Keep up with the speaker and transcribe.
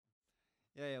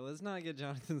Yeah, let's not get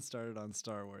Jonathan started on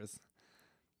Star Wars.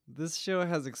 This show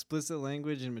has explicit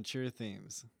language and mature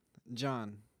themes.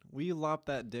 John, will you lop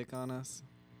that dick on us?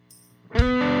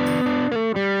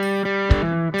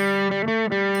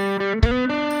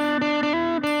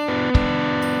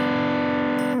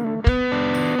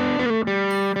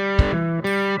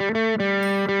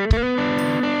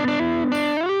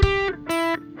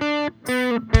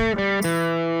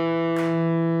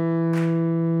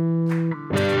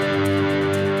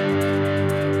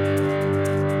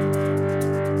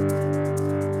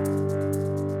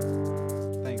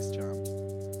 Thanks, John.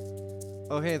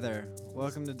 Oh, hey there.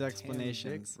 Welcome to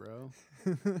Dexplanations. bro.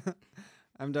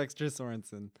 I'm Dexter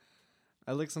Sorensen.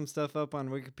 I looked some stuff up on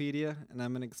Wikipedia, and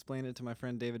I'm going to explain it to my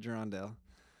friend David Gerondale.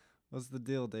 What's the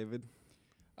deal, David?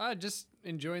 Just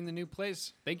enjoying the new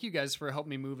place. Thank you guys for helping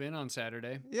me move in on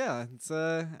Saturday. Yeah,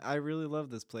 I really love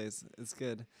this place. It's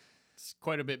good. It's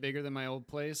quite a bit bigger than my old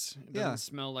place. It doesn't Yeah.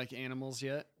 smell like animals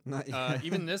yet. Not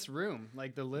Even this room,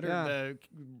 like the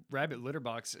rabbit litter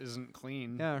box isn't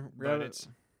clean. Yeah, but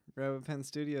Rabbit Pen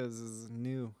Studios is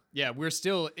new. yeah, we're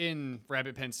still in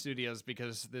Rabbit Pen Studios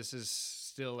because this is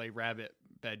still a rabbit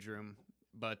bedroom,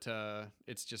 but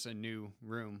it's just a new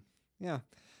room. Yeah.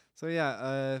 So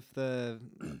yeah, if the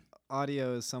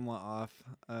audio is somewhat off,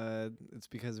 it's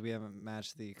because we haven't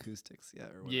matched the acoustics yet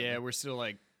or whatever. Yeah, we're still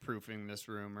like proofing this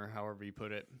room or however you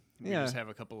put it. We Yeah. just have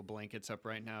a couple of blankets up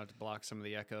right now to block some of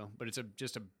the echo, but it's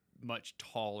just a much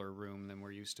taller room than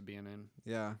we're used to being in.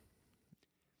 Yeah.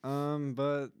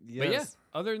 But yes. But yeah,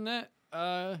 other than that,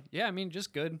 yeah, I mean,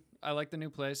 just good. I like the new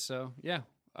place, so yeah.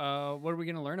 What are we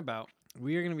gonna learn about?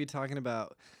 We are going to be talking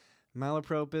about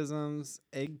malapropisms,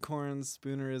 acorns,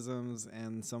 spoonerisms,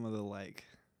 and some of the like.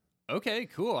 Okay,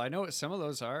 cool. I know what some of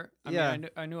those are. Yeah.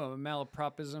 I knew a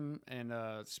malapropism and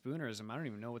spoonerism. I don't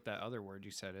even know what that other word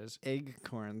you said is.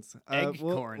 Acorns. We'll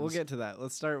Acorns. get to that.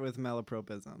 Let's start with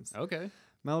malapropisms. Okay.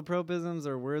 Malapropisms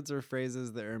are words or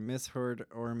phrases that are misheard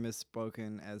or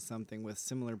misspoken as something with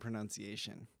similar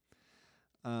pronunciation.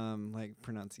 Like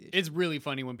pronunciation. It's really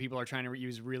funny when people are trying to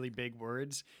use really big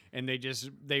words and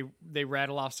they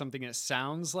rattle off something that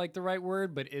sounds like the right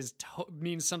word but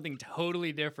means something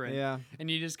totally different. Yeah. And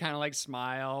you just kind of like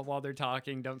smile while they're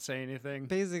talking, don't say anything.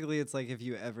 Basically, it's like if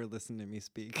you ever listen to me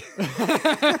speak.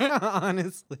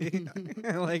 Honestly.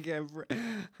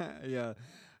 Yeah.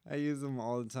 I use them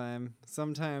all the time.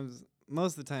 Sometimes,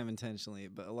 most of the time intentionally,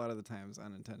 but a lot of the times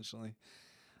unintentionally.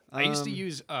 I used to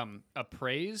use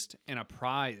appraised and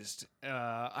apprised.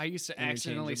 I used to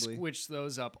accidentally Interchangeably. switch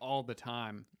those up all the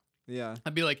time. Yeah.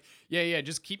 I'd be like, yeah,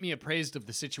 just keep me appraised of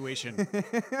the situation.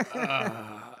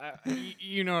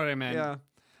 You know what I meant.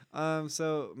 Yeah.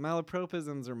 So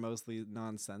malapropisms are mostly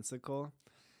nonsensical.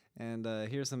 And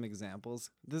here's some examples.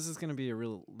 This is going to be a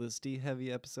real listy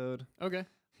heavy episode. Okay.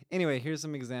 Anyway, here's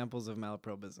some examples of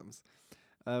malapropisms.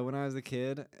 When I was a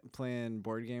kid playing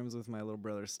board games with my little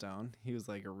brother Stone, he was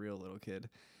like a real little kid.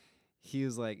 He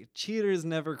was like, cheaters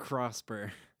never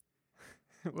prosper.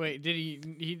 Wait, did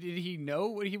he know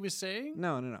what he was saying?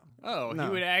 No. Oh, No. he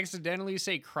would accidentally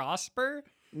say crosper?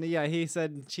 Yeah, he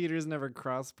said cheaters never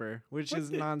prosper, which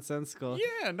is nonsensical.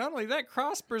 Yeah, not only that,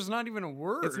 crosper's not even a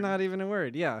word. It's not even a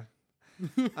word. Yeah.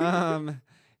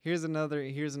 Here's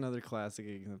another classic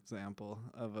example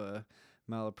of a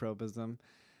malapropism.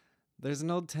 There's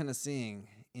an old Tennesseeing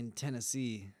in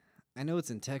Tennessee. I know it's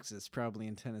in Texas, probably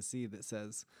in Tennessee, that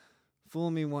says,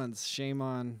 "Fool me once, shame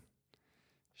on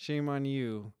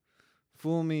you.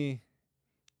 Fool me,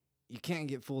 you can't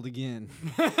get fooled again."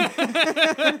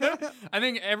 I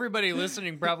think everybody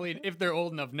listening probably, if they're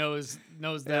old enough, knows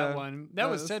that Yeah, one. That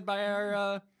was said by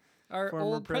our Former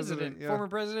old president, yeah. former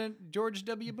president George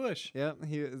W. Bush. Yep,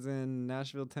 he was in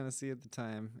Nashville, Tennessee at the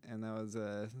time, and that was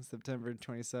September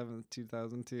 27th,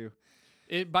 2002.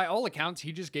 By all accounts,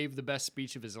 he just gave the best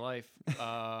speech of his life.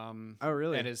 Oh,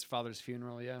 really? At his father's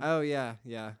funeral, yeah. Oh, yeah.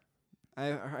 I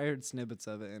heard snippets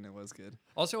of it, and it was good.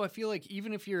 Also, I feel like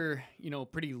even if you're,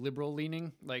 pretty liberal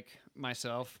leaning, like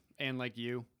myself and like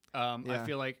you, I Yeah.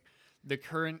 feel like the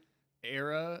current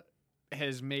era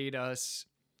has made us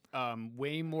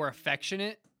way more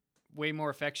affectionate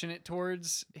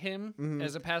towards him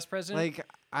as a past president. Like,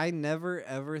 I never,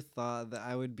 ever thought that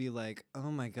I would be like,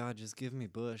 oh, my God, just give me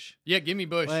Bush. Yeah, give me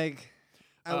Bush. Like,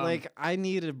 I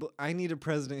need a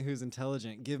president who's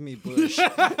intelligent. Give me Bush.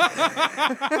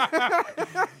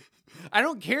 I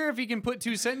don't care if he can put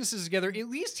two sentences together. At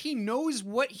least he knows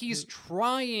what he's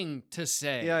trying to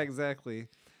say. Yeah, exactly.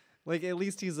 Like, at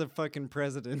least he's a fucking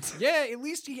president. Yeah, at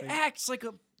least he acts like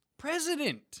a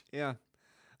president. Yeah.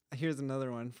 Here's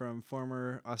another one from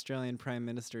former Australian Prime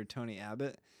Minister Tony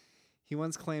Abbott. He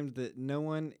once claimed that no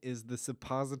one is the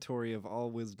suppository of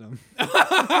all wisdom. That's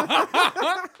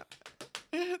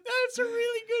a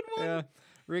really good one. Yeah.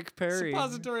 Rick Perry.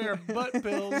 Suppository are butt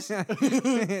pills.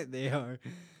 They are.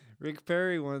 Rick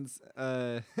Perry once.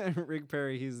 Rick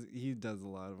Perry. He does a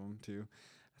lot of them too.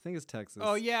 I think it's Texas.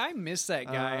 Oh yeah, I miss that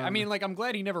guy. I mean, like, I'm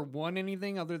glad he never won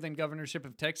anything other than governorship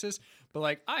of Texas. But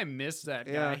like, I miss that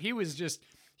guy. Yeah. He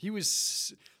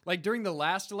was like during the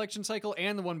last election cycle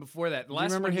and the one before that. The last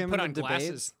remember one he him put in on the glasses.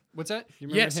 debates? What's that? You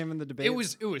remember Yes, him in the debates?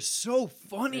 It was so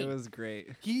funny. It was great.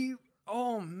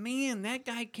 Oh man, that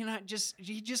guy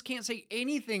he just can't say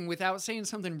anything without saying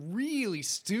something really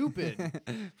stupid.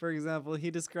 For example,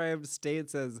 he described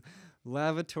states as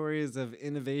lavatories of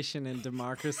innovation and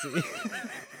democracy.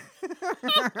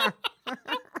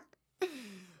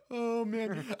 Oh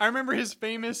man, I remember his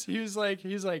famous. He's like,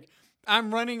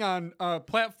 I'm running on a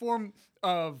platform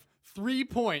of 3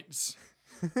 points,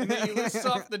 and then he lists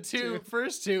off the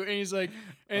first two, and he's like,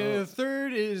 and the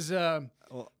third is Well,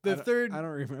 third. I don't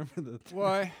remember the.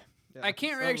 Why? Yeah, I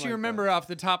can't something actually like remember off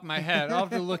the top of my head. I'll have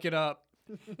to look it up.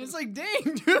 It's like, dang,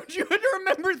 dude, you had to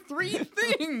remember 3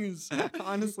 things.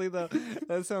 Honestly, though,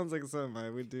 that sounds like something I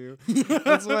would do.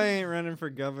 That's why I ain't running for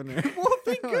governor. Well,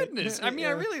 thank Like, goodness. I mean, I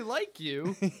yeah. really like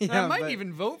you. And Yeah, I might but-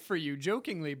 even vote for you,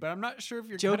 jokingly, but I'm not sure if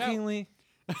you're Jokingly,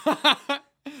 cut out.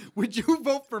 Would you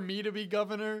vote for me to be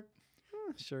governor?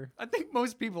 sure. I think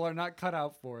most people are not cut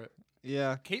out for it.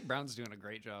 Yeah, Kate Brown's doing a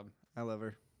great job. I love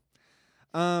her.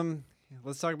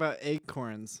 Let's talk about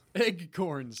acorns.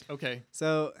 Eggcorns. Okay.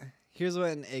 So here's what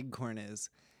an acorn is.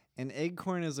 An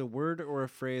acorn is a word or a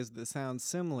phrase that sounds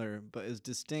similar but is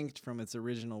distinct from its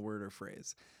original word or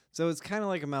phrase. So it's kind of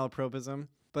like a malapropism,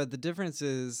 but the difference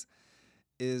is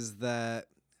that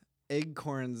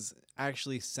acorns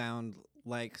actually sound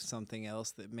like something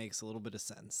else that makes a little bit of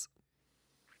sense.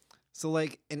 So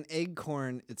like an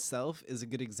acorn itself is a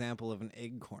good example of an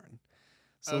acorn.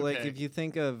 So like Okay. if you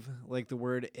think of like the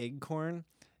word acorn,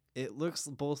 it looks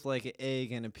both like an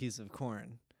egg and a piece of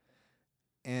corn.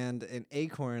 And an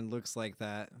acorn looks like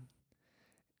that.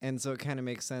 And so it kind of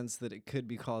makes sense that it could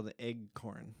be called an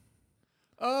acorn.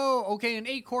 Oh, okay. An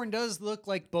acorn does look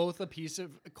like both a piece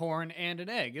of corn and an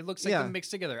egg. It looks like Yeah. them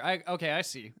mixed together. I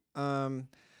see.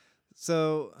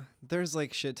 So there's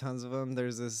like shit tons of them.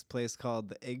 There's this place called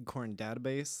the Acorn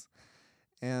Database.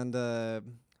 And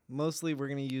mostly we're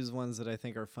going to use ones that I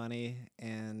think are funny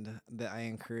and that I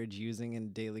encourage using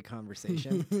in daily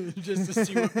conversation. Just to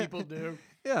see what people do.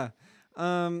 Yeah.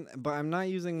 But I'm not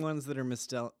using ones that are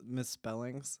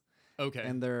misspellings. Okay.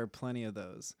 And there are plenty of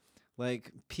those.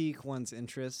 Like pique one's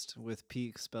interest with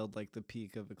peak spelled like the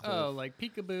peak of a cliff. Oh, like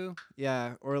peekaboo.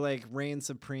 Yeah. Or like reign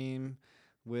supreme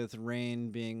with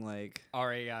rain being like,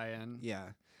 RAIN. yeah.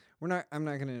 I'm not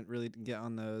going to really get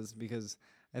on those because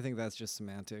I think that's just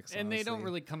semantics. And they don't honestly.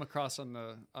 really come across on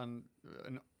an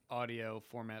audio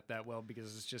format that well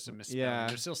because it's just a misspelling. Yeah.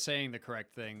 They're still saying the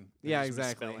correct thing. They're Yeah, just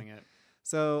exactly. misspelling it.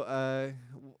 So I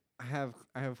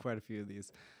have quite a few of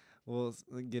these. We'll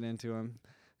get into them.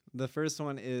 The first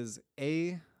one is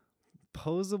a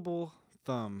posable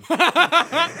thumb.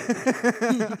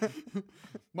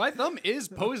 My thumb is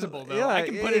posable though. Yeah, I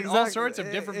can put it in all exact- sorts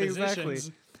of different exactly.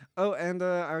 positions. Oh, and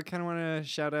I kind of want to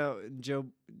shout out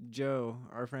Joe,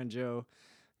 our friend Joe,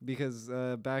 because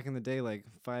back in the day, like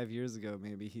 5 years ago,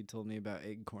 maybe he told me about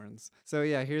acorns. So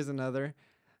yeah, here's another.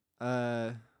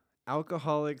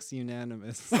 Alcoholics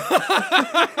Unanimous.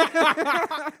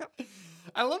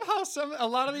 I love how a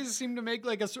lot of these seem to make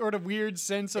like a sort of weird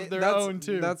sense of their That's- own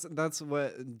too. That's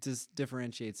what just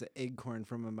differentiates an acorn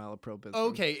from a malapropism.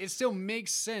 Okay, it still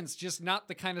makes sense, just not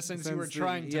the kind of sense you were Sense that-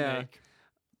 trying to yeah. make.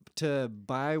 To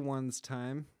buy one's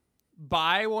time.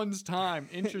 Buy one's time.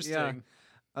 Interesting.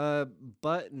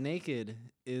 Butt naked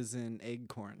is an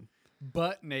acorn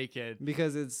Butt naked.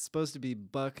 because it's supposed to be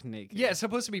buck naked. Yeah, it's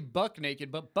supposed to be buck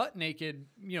naked, but butt naked,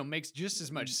 makes just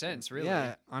as much sense, really.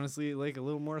 Yeah, honestly, like a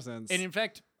little more sense. And in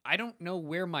fact, I don't know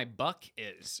where my buck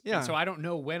is. Yeah. And so I don't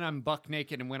know when I'm buck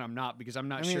naked and when I'm not because I'm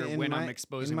not I mean, sure in when my, I'm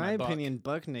exposing in my buck. opinion,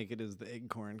 buck naked is the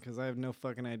acorn because I have no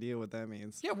fucking idea what that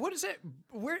means. Yeah, what is that?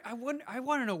 Where I want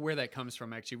to know where that comes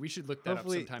from. Actually, we should look that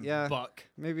Hopefully, up sometime. yeah. Buck.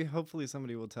 Hopefully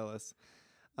somebody will tell us.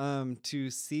 To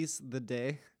cease the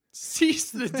day.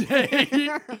 Seize the day.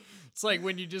 It's like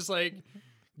when you just like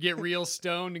get real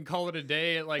stoned and call it a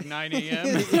day at like 9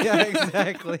 a.m. Yeah,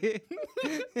 exactly.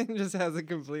 It just has a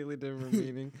completely different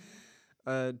meaning.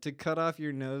 To cut off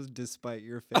your nose despite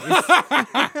your face.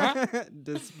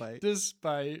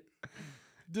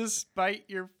 Despite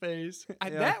your face. Yeah.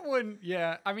 That one,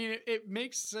 yeah. I mean, it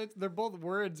makes sense. They're both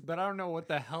words, but I don't know what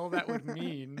the hell that would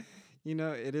mean. You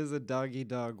know, it is a doggy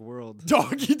dog world.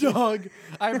 Doggy dog.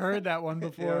 I've heard that one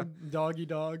before. Doggy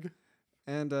dog.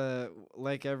 And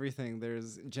like everything,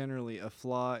 there's generally a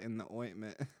flaw in the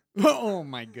ointment. Oh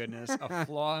my goodness. A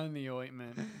flaw in the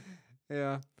ointment.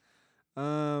 Yeah.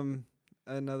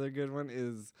 Another good one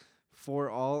is for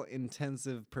all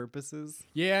intensive purposes.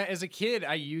 Yeah, as a kid,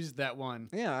 I used that one.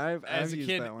 Yeah, I've used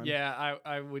that one. Yeah,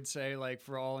 I would say like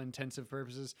for all intensive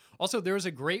purposes. Also, there was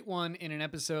a great one in an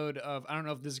episode of, I don't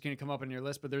know if this is going to come up on your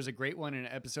list, but there's a great one in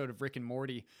an episode of Rick and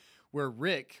Morty where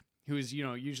Rick, who is, you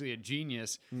know, usually a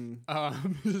genius,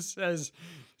 says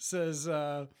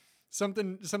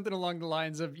something along the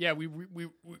lines of, yeah,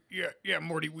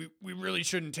 Morty, we really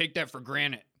shouldn't take that for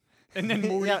granted. And then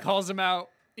Morty calls him out.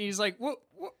 He's like, what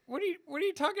are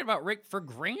you talking about, Rick? For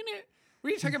granted? What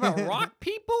are you talking about? Rock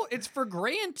people? It's for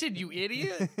granted, you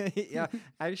idiot. Yeah,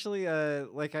 actually,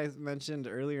 like I mentioned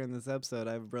earlier in this episode,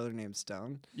 I have a brother named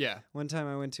Stone. Yeah. One time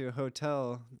I went to a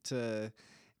hotel to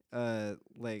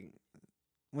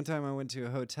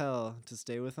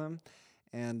stay with him,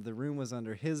 and the room was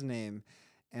under his name,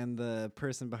 and the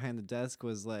person behind the desk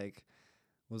was like,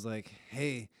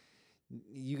 hey,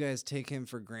 you guys take him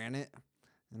for granted?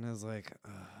 And I was like,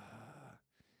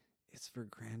 it's for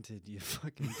granted, you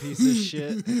fucking piece of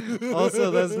shit. Also,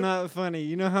 that's not funny.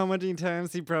 You know how many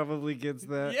times he probably gets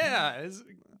that? Yeah.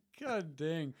 God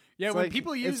dang. Yeah, It's when like-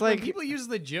 people it's use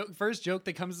the first joke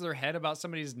that comes to their head about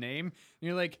somebody's name, and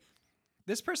you're like,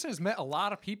 this person has met a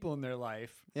lot of people in their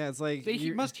life. Yeah, it's like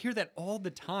He must hear that all the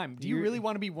time. Do you you're- really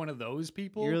want to be one of those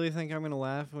people? You really think I'm gonna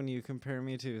laugh when you compare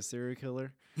me to a serial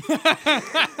killer?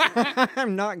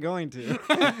 I'm not going to.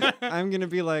 I'm gonna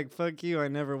be like, "Fuck you! I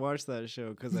never watched that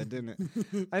show because I didn't.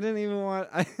 I didn't even watch.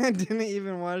 I didn't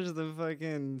even watch the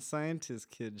fucking Scientist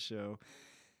Kid show.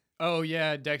 Oh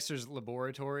yeah, Dexter's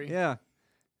Laboratory. Yeah,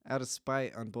 out of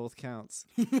spite on both counts.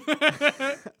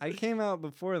 I came out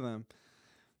before them.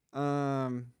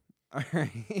 All right,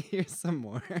 here's some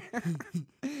more.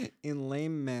 In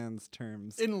lame man's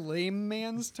terms, In lame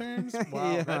man's terms?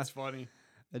 Wow, Yeah. that's funny.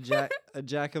 a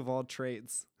jack of all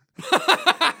trades.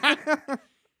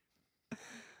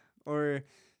 Or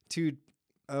to,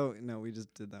 oh no, we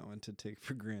just did that one. To take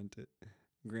for granted.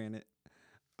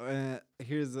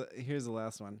 Here's the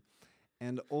last one.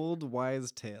 An old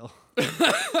wise tale.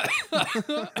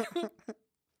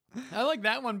 I like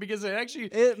that one because it actually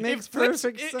It makes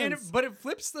perfect sense. But it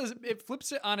flips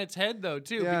it on its head though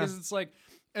too, Yeah. because it's like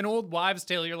an old wives'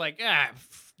 tale. You're like,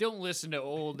 don't listen to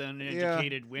old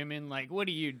uneducated women. Like, what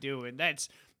are you doing? That's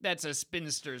a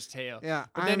spinster's tale. Yeah,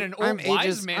 But then an old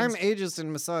wise man's I'm ageist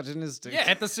and misogynistic. yeah,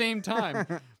 at the same time.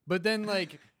 But then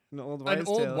like an old an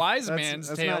old tale. wise That's- man's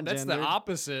that's tale, not that's the gendered.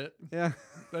 opposite. Yeah.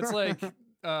 That's like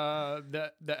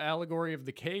the allegory of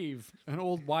the cave, an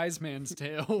old wise man's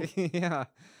tale. Yeah.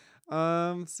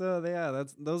 So yeah,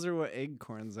 those are what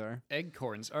acorns are,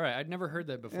 Eggcorns. All right, I'd never heard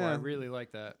that before. I Yeah. really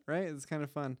like that. right? It's kind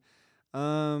of fun.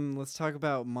 Let's talk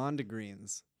about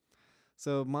mondegreens.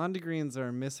 So mondegreens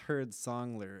are misheard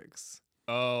song lyrics.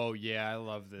 Oh yeah, I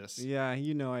love this. Yeah,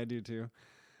 you know I do too.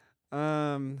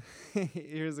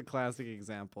 Here's a classic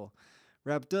example.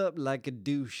 Wrapped up like a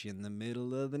douche in the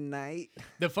middle of the night.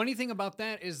 The funny thing about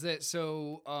that is that It's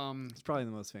probably the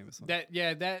most famous one.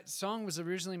 that song was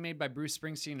originally made by Bruce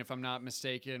Springsteen, if I'm not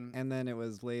mistaken. And then it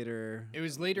was later It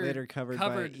was later covered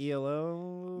covered- by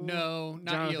ELO. No,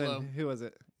 not Jonathan, ELO. Who was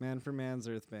it? Man for Man's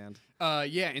Earth Band.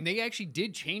 Yeah, and they actually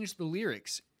did change the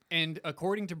lyrics. And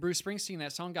according to Bruce Springsteen,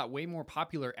 that song got way more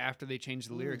popular after they changed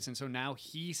the lyrics. And so now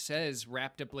he says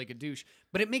wrapped up like a douche.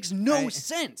 But it makes no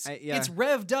sense. yeah. It's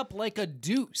revved up like a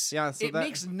deuce. Yeah, so it that-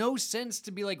 makes no sense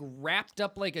to be like wrapped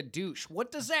up like a douche.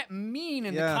 What does that mean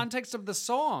in the Yeah. context of the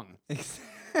song?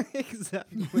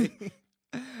 Exactly.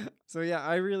 So yeah,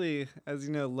 I really, as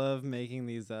you know, love making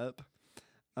these up.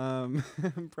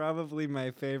 Probably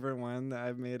my favorite one that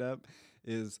I've made up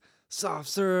is soft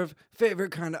serve,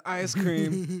 favorite kind of ice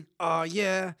cream. Oh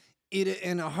yeah, eat it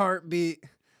in a heartbeat.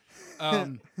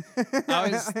 I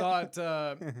always thought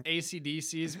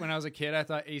AC/DC's, when I was a kid, I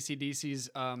thought AC/DC's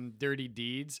Dirty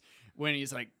Deeds, when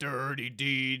he's like, dirty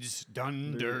deeds,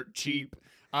 done dirt cheap.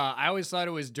 I always thought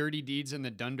it was Dirty Deeds and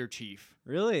the Dunder Chief.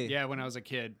 Really? Yeah, when I was a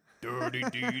kid. Dirty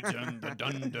Deeds and the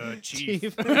Dunder Chief.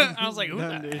 Chief. I was like, who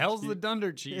Dunder the hell's Chief. the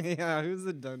Dunder Chief? Yeah, who's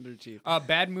the Dunder Chief?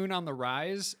 Bad Moon on the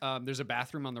Rise. There's a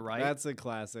bathroom on the right. That's a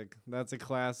classic. That's a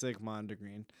classic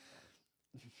Mondegreen.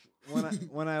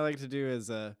 One I like to do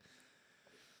is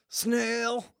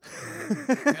snail.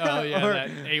 Oh, yeah, Or- that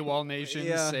AWOL Nation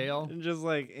sale. Just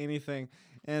like anything.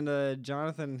 And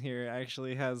Jonathan here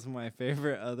actually has my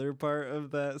favorite other part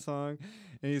of that song.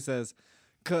 And he says,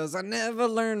 "'Cause I never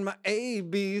learned my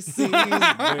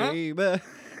ABCs, baby."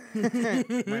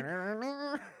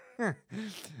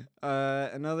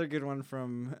 Another good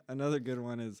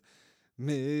one is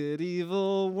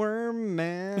Medieval Worm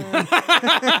Man.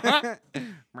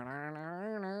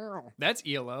 That's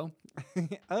ELO.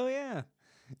 Oh yeah.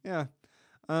 Yeah.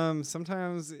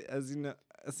 Sometimes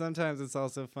sometimes it's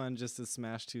also fun just to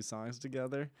smash two songs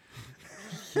together.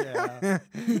 Yeah.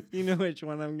 You know which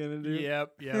one I'm gonna do?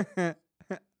 Yep.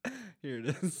 Here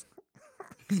it is.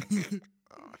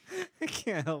 I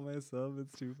can't help myself.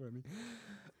 It's too funny.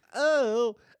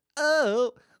 Oh,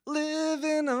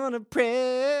 living on a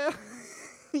prayer.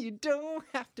 You don't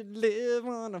have to live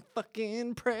on a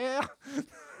fucking prayer.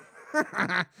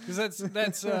 Because that's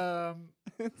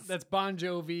Bon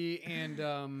Jovi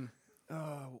and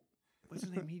what's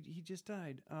his name? He just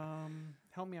died.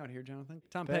 Help me out here, Jonathan.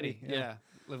 Tom Petty. Yeah.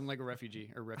 Living like a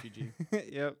refugee.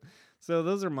 Yep. So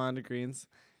those are mondegrins.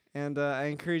 And I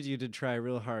encourage you to try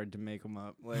real hard to make them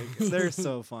up. Like, they're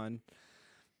so fun.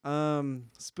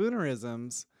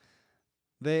 Spoonerisms,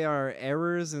 they are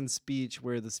errors in speech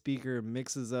where the speaker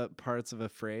mixes up parts of a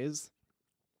phrase.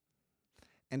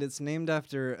 And it's named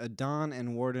after a Don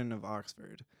and Warden of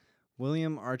Oxford,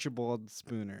 William Archibald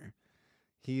Spooner.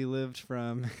 He lived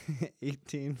from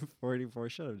 1844,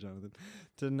 shut up, Jonathan,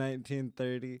 to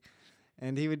 1930.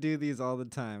 And he would do these all the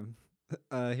time.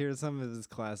 Here's some of his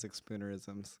classic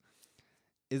Spoonerisms.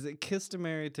 Is it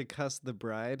customary to cuss the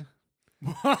bride?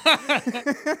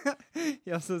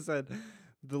 He also said,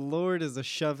 the Lord is a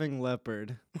shoving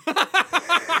leopard.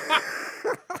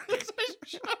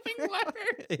 Shoving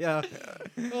leopard. Yeah.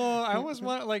 Oh, I almost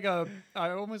want like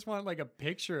a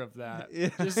picture of that. Yeah,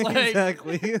 Just like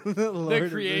exactly. the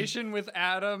creation with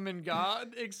Adam and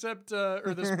God, except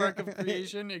or the spark of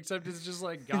creation, except it's just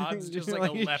like God's just like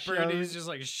a leopard. And he's just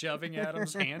like shoving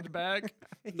Adam's hand back.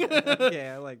 Yeah, okay,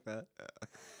 I like that.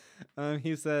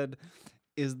 He said,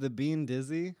 "Is the bean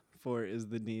dizzy?" For "Is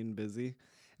the dean busy?"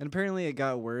 And apparently it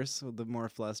got worse the more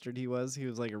flustered he was. He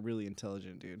was like a really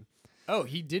intelligent dude. Oh,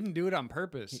 he didn't do it on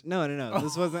purpose. No.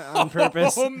 This wasn't on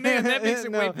purpose. Oh man, that makes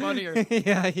it way funnier.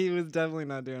 Yeah, he was definitely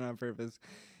not doing it on purpose.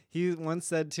 He once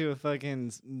said to a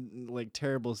fucking like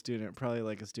terrible student, probably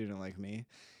like a student like me,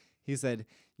 he said,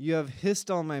 "You have hissed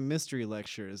all my mystery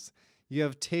lectures. You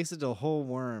have tasted a whole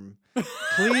worm.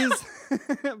 Please,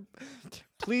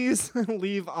 please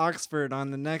leave Oxford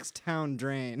on the next town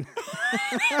drain."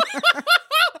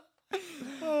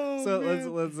 So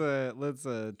let's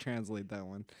translate that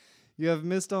one. You have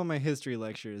missed all my history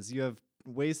lectures. You have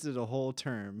wasted a whole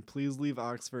term. Please leave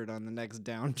Oxford on the next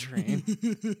down train.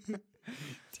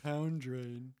 Town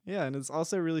drain. Yeah, and it's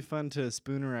also really fun to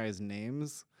spoonerize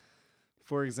names.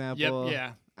 For example, Yep,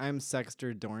 yeah. I'm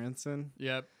Sexter Doranson.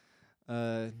 Yep.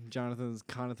 Jonathan's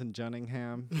Conathan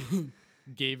Junningham.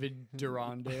 David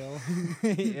Durandale.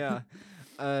 Yeah.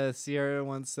 Sierra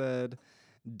once said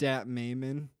Dat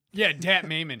Mayman. Yeah, Dat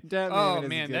Mayman. Dat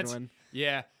Mayman is a good one.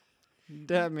 Yeah.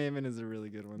 Dat Mayman is a really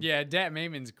good one. Yeah, Dat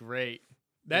Mayman's great.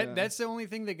 That's the only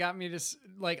thing that got me to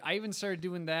like. I even started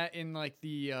doing that in like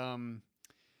the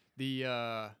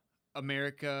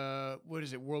America. What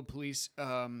is it? World Police.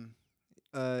 Yeah,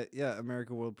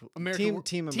 America World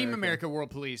Team America World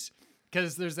Police.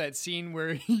 Because there's that scene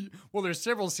where there's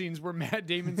several scenes where Matt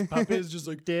Damon's puppet is just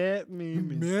like Dat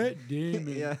Mayman. Matt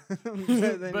Damon. Yeah.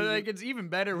 But like it's even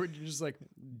better when you're just like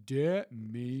Dat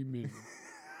Mayman.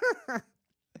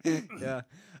 Yeah.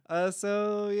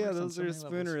 So yeah, Works on those so are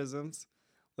many levels. Spoonerisms.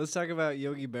 Let's talk about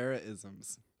Yogi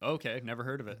Berra-isms. Okay, never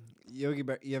heard of it. You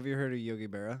have you heard of Yogi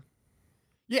Berra?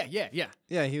 Yeah.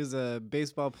 Yeah, he was a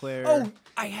baseball player. Oh,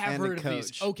 I have and a heard of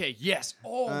these. coach. Okay, yes.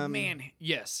 Oh man,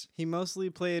 yes. He mostly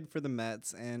played for the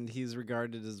Mets, and he's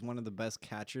regarded as one of the best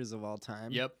catchers of all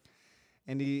time. Yep.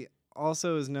 And he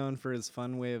also is known for his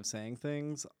fun way of saying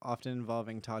things, often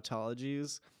involving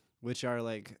tautologies, which are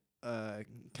like a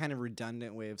kind of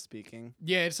redundant way of speaking.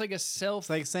 Yeah, it's like a self.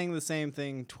 It's like saying the same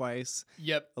thing twice,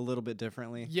 Yep. a little bit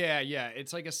differently. Yeah.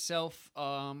 It's like a self.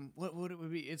 What would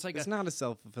it be? It's like It's not a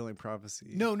self-fulfilling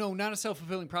prophecy. No, not a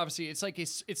self-fulfilling prophecy. It's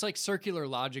like circular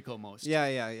logic almost.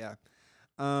 Yeah.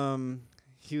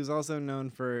 He was also known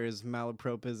for his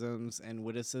malapropisms and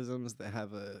witticisms that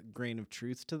have a grain of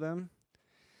truth to them.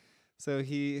 So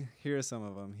here are some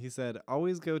of them. He said,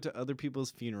 "Always go to other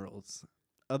people's funerals.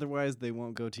 Otherwise, they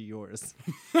won't go to yours."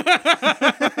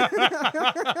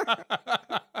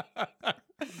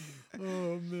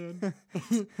 Oh man.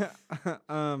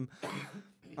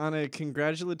 On a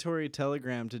congratulatory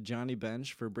telegram to Johnny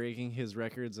Bench for breaking his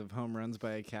records of home runs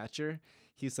by a catcher,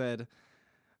 he said,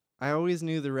 "I always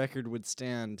knew the record would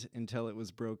stand until it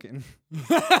was broken."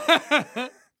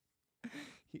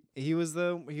 He was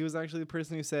actually the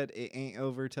person who said, "It ain't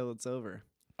over till it's over."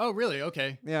 Oh, really?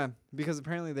 Okay. Yeah, because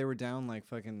apparently they were down like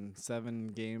fucking 7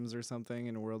 games or something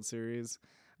in a World Series.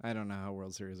 I don't know how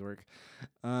World Series work.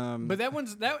 But that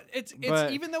one's that it's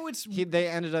but even though it's they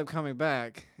ended up coming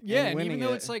back. yeah, and winning even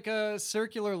though it. it's like a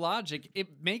circular logic,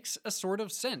 it makes a sort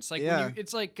of sense. Like Yeah.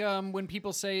 it's like when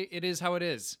people say it is how it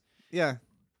is. Yeah,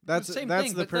 that's same that's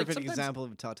thing, the but, like, perfect sometimes- example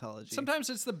of tautology.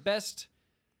 Sometimes it's the best,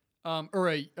 or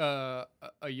a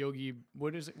yogi.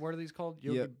 What is it? What are these called?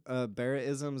 Yogi. Yeah,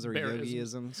 Barrettisms or Barrettisms.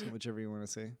 Yogiisms, whichever you want to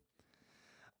say.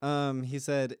 He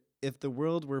said, "If the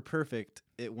world were perfect,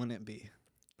 it wouldn't be."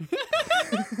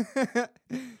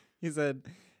 He said,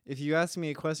 "If you ask me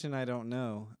a question I don't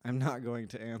know, I'm not going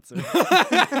to answer."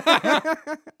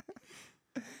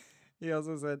 He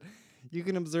also said, "You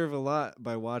can observe a lot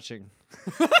by watching."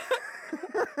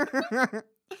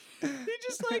 He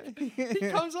just like he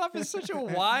comes off as such a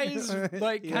wise,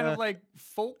 like kind Yeah. of like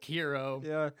folk hero.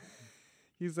 Yeah.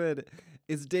 He said,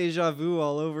 "It's deja vu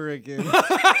all over again."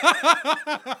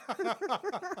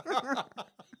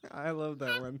 I love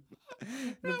that one.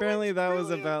 And apparently that was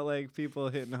brilliant. about like people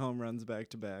hitting home runs back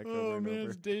to back over Oh and man, over.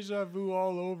 it's deja vu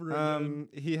all over again.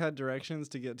 He had directions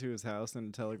to get to his house and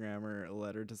a telegram or a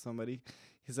letter to somebody.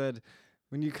 He said,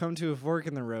 "When you come to a fork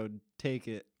in the road, take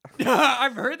it."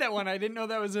 I've heard that one. I didn't know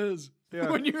that was his. Yeah.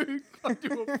 When you come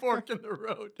to a fork in the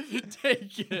road,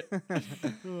 take it.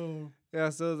 Oh. Yeah,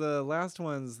 so the last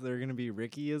ones, they're going to be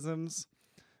Rickyisms,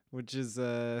 which is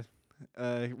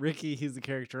Ricky, he's the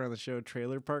character on the show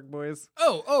Trailer Park Boys.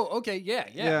 Oh, okay,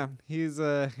 yeah. He's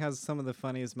has some of the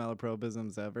funniest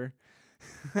malapropisms ever,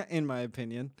 in my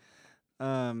opinion.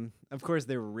 Of course,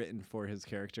 they were written for his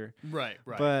character, Right.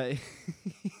 but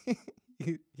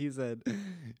he said,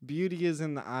 "Beauty is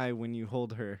in the eye when you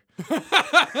hold her."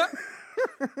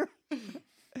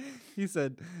 He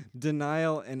said,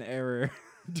 "Denial and error,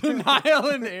 Denial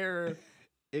and error.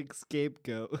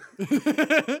 scapegoat."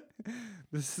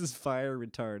 This is fire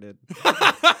retarded.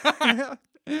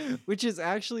 Which is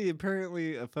actually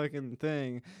apparently a fucking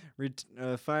thing.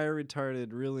 Fire retarded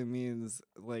really means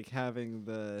like having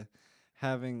the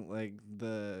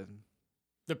The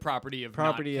property of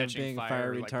Property not of catching being fire,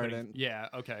 fire like putting- retardant. yeah.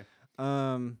 Okay.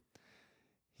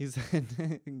 He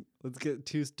said, "Let's get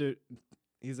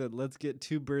he said, "Let's get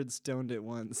 2 birds stoned at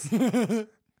once."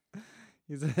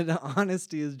 He said,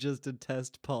 "Honesty is just a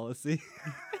test policy."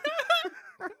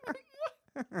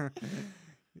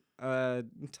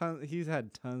 He's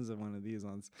had tons of one of these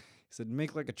ones. He said,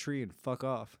 "Make like a tree and fuck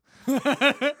off."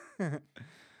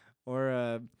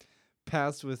 Or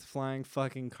passed with flying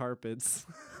fucking carpets.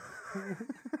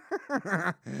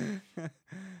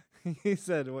 He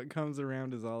said, "What comes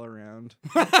around is all around."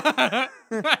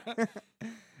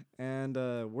 And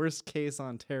worst case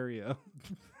Ontario.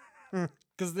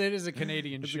 Because that is a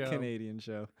Canadian It's show. a Canadian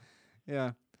show.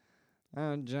 Yeah.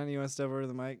 Johnny, you want to step over to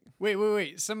the mic?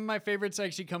 Wait. Some of my favorites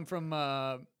actually come from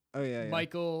Oh yeah.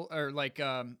 Michael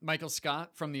Michael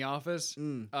Scott from The Office,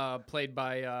 played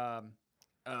by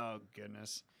oh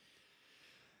goodness,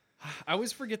 I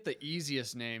always forget the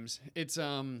easiest names. It's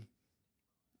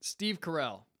Steve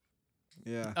Carell.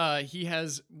 Yeah. He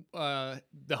has the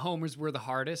homers were the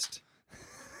hardest.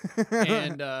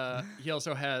 And he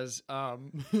also has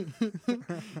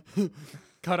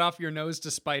cut off your nose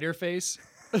to spider face.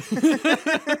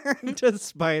 Just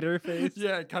spider face.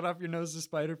 Yeah, cut off your nose to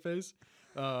spider face.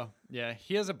 Yeah,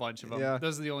 he has a bunch of them. Yeah.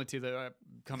 Those are the only two that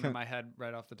come to my head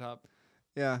right off the top.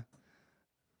 Yeah.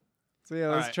 So yeah,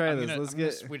 All let's right, try I'm this. gonna- Let's I'm gonna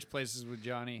get. switch places with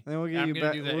Johnny. Then we'll get I'm you gonna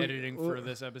back. do the we'll- editing we'll- for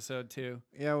this episode too.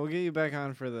 Yeah, we'll get you back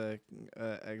on for the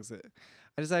exit.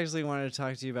 I just actually wanted to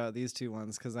talk to you about these 2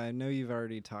 ones because I know you've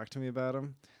already talked to me about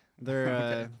them. They're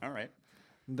Okay. All right.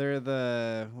 they're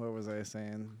the what was I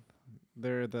saying?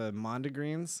 They're the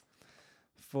Mondegreens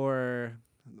for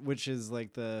which is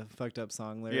like the fucked up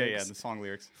song lyrics. Yeah, the song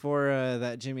lyrics. For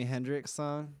that Jimi Hendrix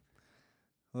song.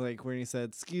 Like when he said,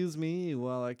 "Excuse me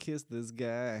while I kiss this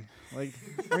guy." Like,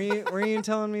 were you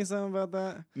telling me something about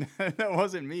that? That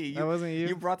wasn't me. That wasn't you?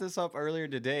 You brought this up earlier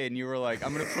today, and you were like,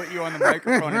 "I'm gonna put you on the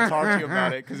microphone and talk to you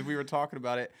about it," because we were talking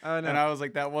about it. Oh, no. And I was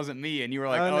like, "That wasn't me," and you were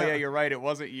like, Oh, "Oh no. yeah, you're right. It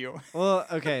wasn't you." Well,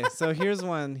 okay. So here's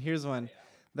one.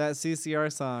 That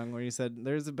CCR song where you said,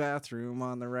 "There's a bathroom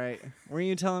on the right." Were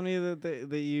you telling me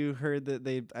that you heard that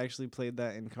they actually played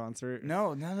that in concert?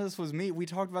 No, none of this was me. We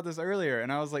talked about this earlier, and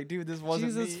I was like, "Dude, this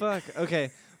wasn't Jesus me." fuck.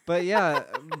 Okay. But yeah,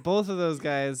 both of those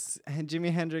guys,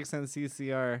 Jimi Hendrix and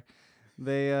CCR,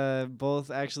 they both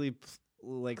actually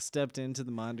like stepped into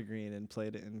the Mondegreen and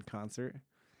played it in concert.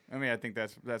 I mean, I think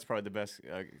that's probably the best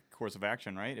course of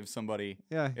action, right? If somebody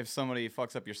Yeah.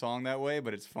 fucks up your song that way,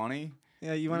 but it's funny,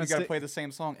 Yeah, you You want got to to stick play the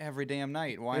same song every damn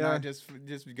night. Why Yeah. not just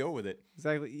go with it?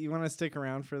 exactly. You want to stick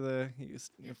around for the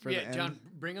for the end. John,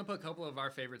 bring up a couple of our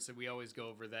favorites that we always go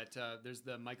over. That there's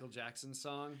the Michael Jackson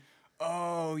song.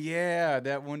 Oh yeah,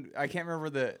 that one. I can't remember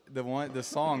the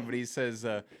song, but he says,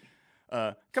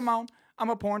 "Come on, I'm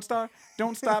a porn star.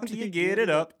 Don't stop till you get it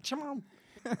up." Come on.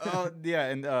 Oh yeah,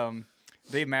 and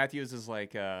Dave Matthews is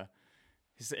like,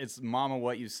 it's "Mama,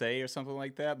 What You Say" or something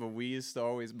like that. But we used to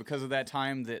always, because of that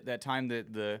time that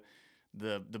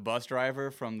the bus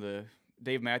driver from the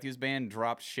Dave Matthews Band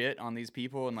dropped shit on these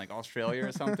people in like Australia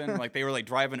or something. Like they were like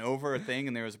driving over a thing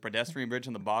and there was a pedestrian bridge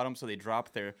on the bottom, so they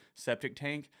dropped their septic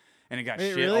tank and it got Wait,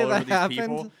 shit really? all over That these happened?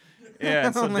 people. Yeah,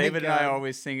 and so Oh my David and I God.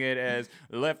 always sing it as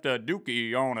 "Left a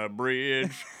dookie on a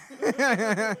bridge."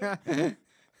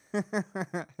 All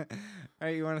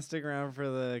right, you want to stick around for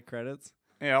the credits?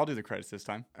 Yeah, I'll do the credits this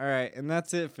time. All right, and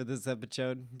that's it for this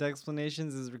episode.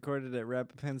 Dexplanations is recorded at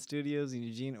Rapid Pen Studios in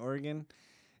Eugene, Oregon.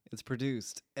 It's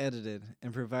produced, edited,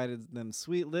 and provided them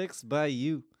sweet licks by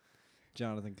you,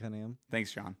 Jonathan Cunningham.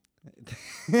 Thanks, John.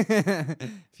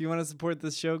 If you want to support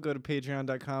this show, go to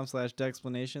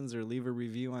patreon.com/dexplanations or leave a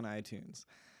review on iTunes.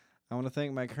 I want to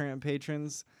thank my current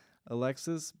patrons,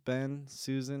 Alexis, Ben,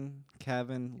 Susan,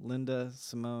 Kevin, Linda,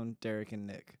 Simone, Derek, and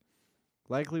Nick.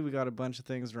 Likely we got a bunch of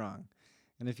things wrong.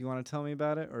 And if you want to tell me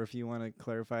about it, or if you want to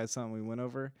clarify something we went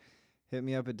over, hit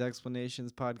me up at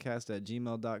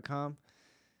dexplanationspodcast@gmail.com.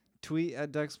 Tweet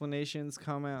at Dexplanations,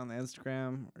 comment on the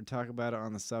Instagram, or talk about it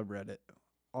on the subreddit.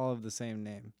 All of the same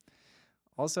name.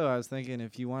 Also, I was thinking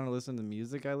if you want to listen to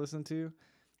music I listen to,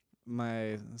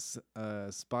 my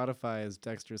Spotify is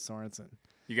Dexter Sorensen.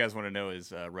 You guys want to know his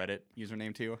Reddit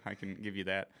username too? I can give you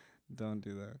that. Don't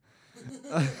do that.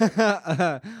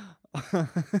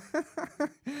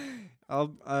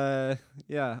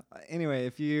 Anyway,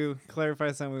 if you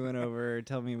clarify something we went over, or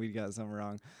tell me we got something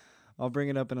wrong, I'll bring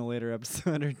it up in a later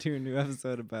episode or do a new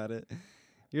episode about it.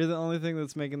 You're the only thing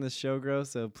that's making this show grow,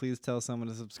 so please tell someone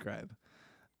to subscribe.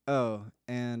 Oh,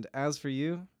 and as for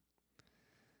you,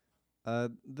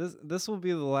 this will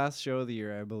be the last show of the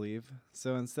year, I believe.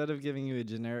 So instead of giving you a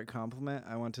generic compliment,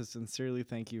 I want to sincerely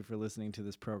thank you for listening to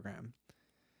this program.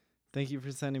 Thank you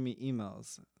for sending me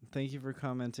emails. Thank you for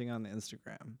commenting on the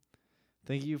Instagram.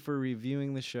 Thank you for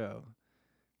reviewing the show.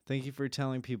 Thank you for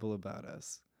telling people about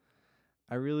us.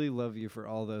 I really love you for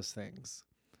all those things.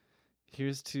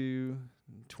 Here's to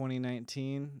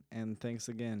 2019, and thanks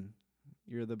again.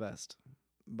 You're the best.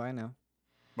 Bye now.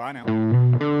 Bye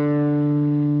now.